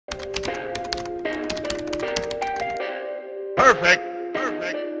Perfect.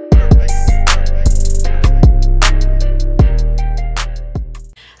 Perfect.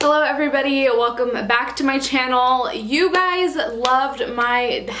 Hello everybody, welcome back to my channel. You guys loved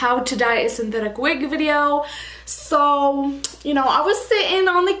my how to dye a synthetic wig video. So, you know, I was sitting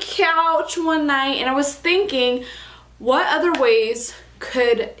on the couch one night and I was thinking, what other ways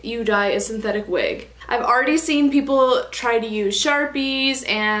could you dye a synthetic wig? I've already seen people try to use Sharpies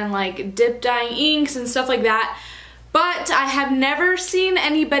and like dip dyeing inks and stuff like that, but I have never seen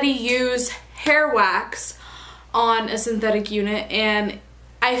anybody use hair wax on a synthetic unit, and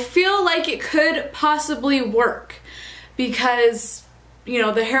I feel like it could possibly work because, you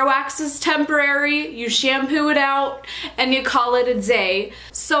know, the hair wax is temporary, you shampoo it out, and you call it a day.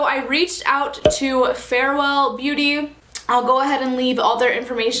 So I reached out to Farewell Beauty. I'll go ahead and leave all their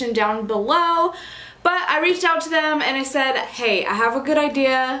information down below, but I reached out to them and I said, hey, I have a good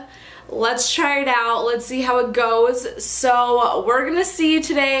idea. Let's try it out. Let's see how it goes. So we're gonna see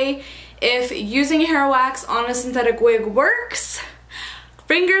today if using hair wax on a synthetic wig works.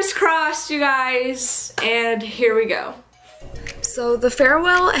 Fingers crossed, you guys, and here we go. So the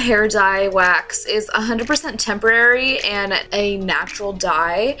Farewell hair dye wax is 100% temporary and a natural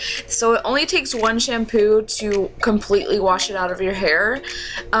dye, so it only takes one shampoo to completely wash it out of your hair.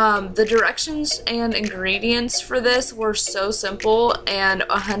 The directions and ingredients for this were so simple and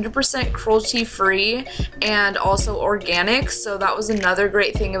 100% cruelty free and also organic, so that was another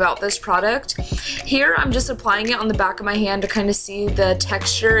great thing about this product. Here I'm just applying it on the back of my hand to kind of see the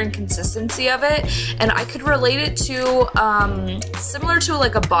texture and consistency of it, and I could relate it to similar to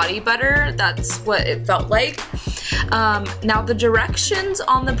like a body butter. That's what it felt like. Now the directions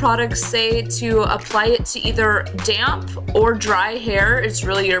on the product say to apply it to either damp or dry hair. It's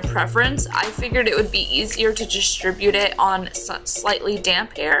really your preference. I figured it would be easier to distribute it on slightly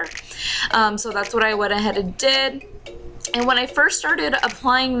damp hair, so that's what I went ahead and did. And when I first started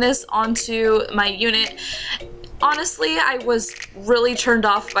applying this onto my unit, honestly, I was really turned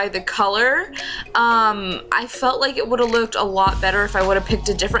off by the color. I felt like it would have looked a lot better if I would have picked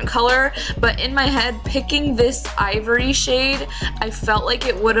a different color, but in my head, picking this Ivory shade, I felt like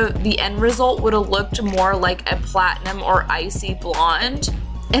it would have, the end result would have looked more like a platinum or icy blonde.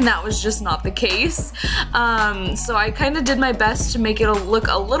 And that was just not the case. So I kind of did my best to make it look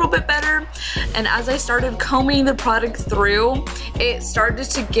a little bit better, and as I started combing the product through, it started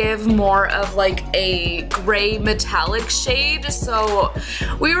to give more of like a gray metallic shade, so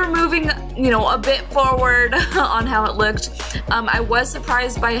we were moving, you know, a bit forward on how it looked. I was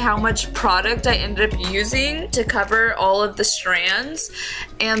surprised by how much product I ended up using to cover all of the strands,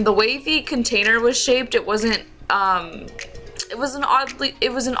 and the way the container was shaped, it wasn't it was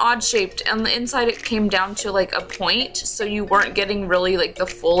an odd shaped, and the inside it came down to like a point, so you weren't getting really like the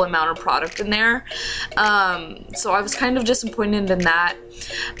full amount of product in there. So I was kind of disappointed in that,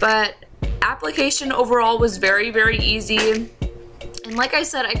 but application overall was very, very easy. And like I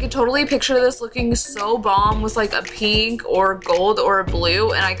said, I could totally picture this looking so bomb with like a pink or gold or a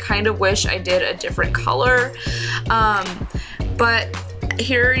blue, and I kind of wish I did a different color. But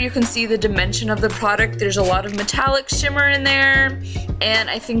here you can see the dimension of the product. There's a lot of metallic shimmer in there,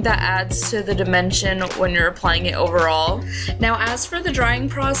 and I think that adds to the dimension when you're applying it overall. Now, as for the drying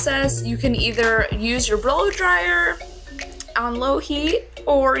process, you can either use your blow dryer on low heat,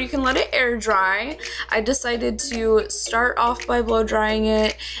 or you can let it air dry. I decided to start off by blow drying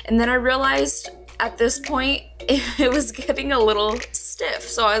it, and then I realized at this point it was getting a little stiff,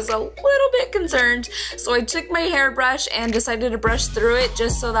 so I was a little bit concerned. So I took my hairbrush and decided to brush through it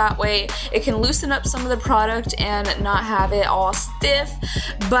just so that way it can loosen up some of the product and not have it all stiff.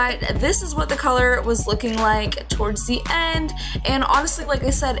 But this is what the color was looking like towards the end, and honestly, like I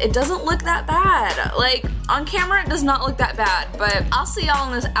said, it doesn't look that bad. Like on camera it does not look that bad, but I'll see y'all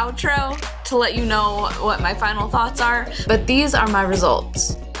in this outro to let you know what my final thoughts are. But these are my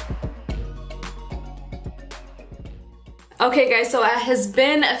results. Okay guys, so it has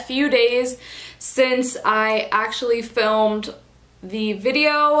been a few days since I actually filmed the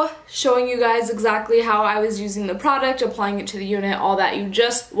video showing you guys exactly how I was using the product, applying it to the unit, all that. You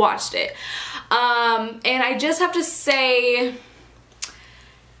just watched it. And I just have to say,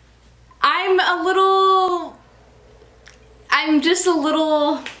 I'm just a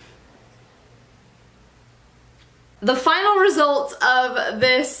little, the final results of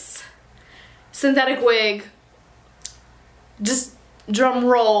this synthetic wig, just drum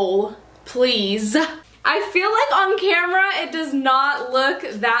roll, please. I feel like on camera it does not look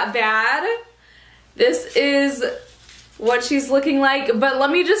that bad. This is what she's looking like, but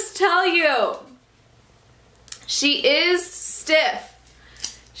let me just tell you, she is stiff.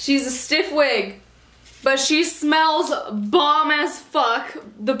 She's a stiff wig. but she smells bomb as fuck.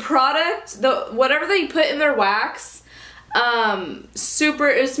 The product, whatever they put in their wax,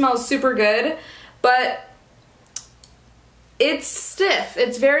 it smells super good, but it's stiff.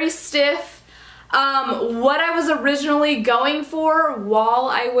 It's very stiff. What I was originally going for while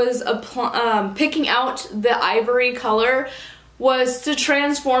I was picking out the ivory color was to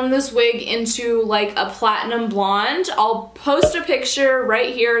transform this wig into like a platinum blonde. I'll post a picture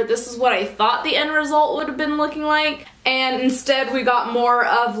right here. This is what I thought the end result would have been looking like. And instead we got more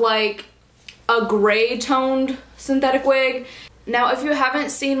of like a gray toned synthetic wig. Now, if you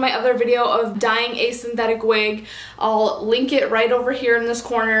haven't seen my other video of dyeing a synthetic wig, I'll link it right over here in this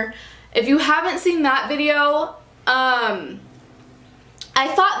corner. If you haven't seen that video, I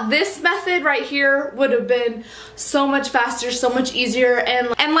thought this method right here would have been so much faster, so much easier,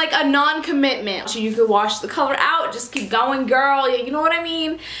 and like a non-commitment. So you could wash the color out, just keep going, girl, you know what I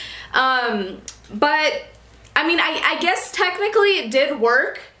mean? But, I mean, I guess technically it did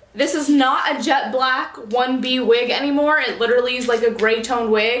work. This is not a jet black 1B wig anymore. It literally is like a gray tone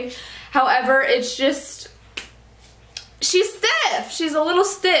wig. However, it's just, she's stiff. She's a little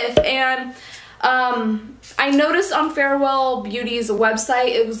stiff, and I noticed on Farewell Beauty's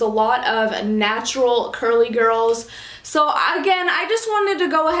website it was a lot of natural curly girls. So again, I just wanted to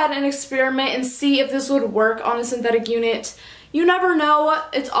go ahead and experiment and see if this would work on a synthetic unit. You never know.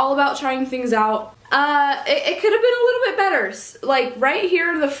 It's all about trying things out. It could have been a little bit better. Like right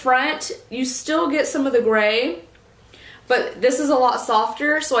here in the front, you still get some of the gray, but this is a lot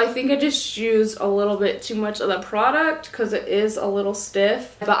softer, so I think I just used a little bit too much of the product because it is a little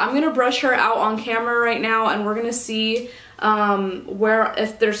stiff. But I'm gonna brush her out on camera right now, and we're gonna see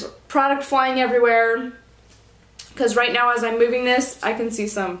if there's product flying everywhere, because right now as I'm moving this, I can see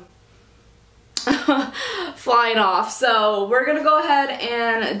some flying off. So we're gonna go ahead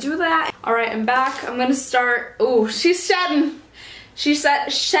and do that. All right, I'm back. I'm gonna start. Oh, she's shedding. She's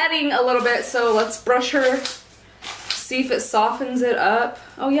shedding a little bit, so let's brush her. See if it softens it up.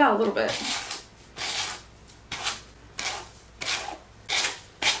 Oh yeah, a little bit.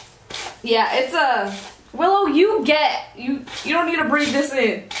 Yeah, it's a Willow. You don't need to breathe this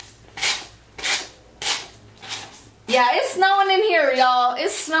in. Yeah, it's snowing in here, y'all.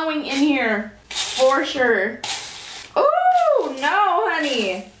 It's snowing in here for sure. Ooh, no,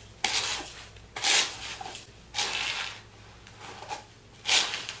 honey.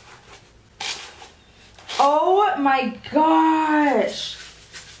 Oh my gosh.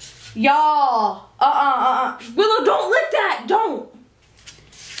 Y'all. Willow, don't lick that. Don't.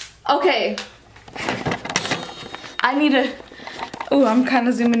 Okay. I need to. Ooh, I'm kind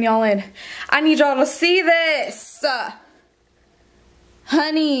of zooming y'all in. I need y'all to see this.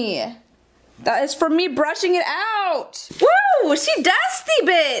 Honey. That is from me brushing it out. Woo! She dusty,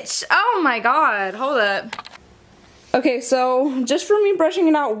 bitch. Oh my god. Hold up. Okay, so just from me brushing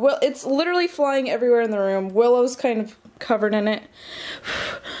it out, it's literally flying everywhere in the room. Willow's kind of covered in it.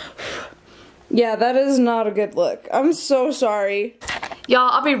 Yeah, that is not a good look. I'm so sorry.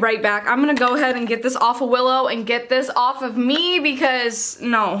 Y'all, I'll be right back. I'm gonna go ahead and get this off of Willow and get this off of me because,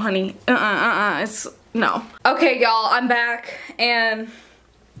 no, honey. It's, no. Okay, y'all, I'm back, and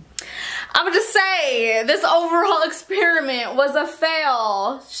I'm gonna just say, this overall experiment was a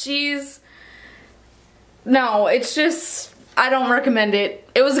fail. No, it's just, I don't recommend it.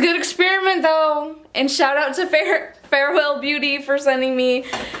 It was a good experiment though, and shout out to Farewell Beauty for sending me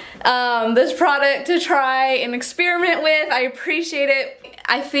this product to try and experiment with. I appreciate it.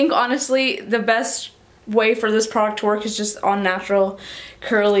 I think honestly the best way for this product to work is just on natural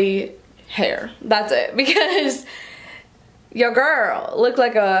curly hair. That's it, because your girl looked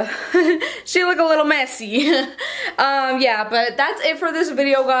like she looked a little messy. Yeah, but that's it for this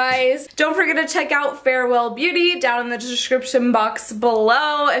video, guys. Don't forget to check out Farewell Beauty down in the description box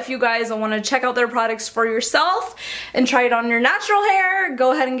below. If you guys want to check out their products for yourself and try it on your natural hair,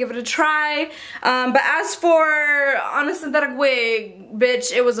 go ahead and give it a try. But as for on a synthetic wig,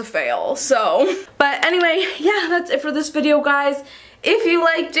 bitch, it was a fail. So, but anyway, yeah, that's it for this video, guys. If you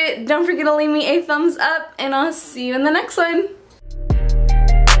liked it, don't forget to leave me a thumbs up, and I'll see you in the next one.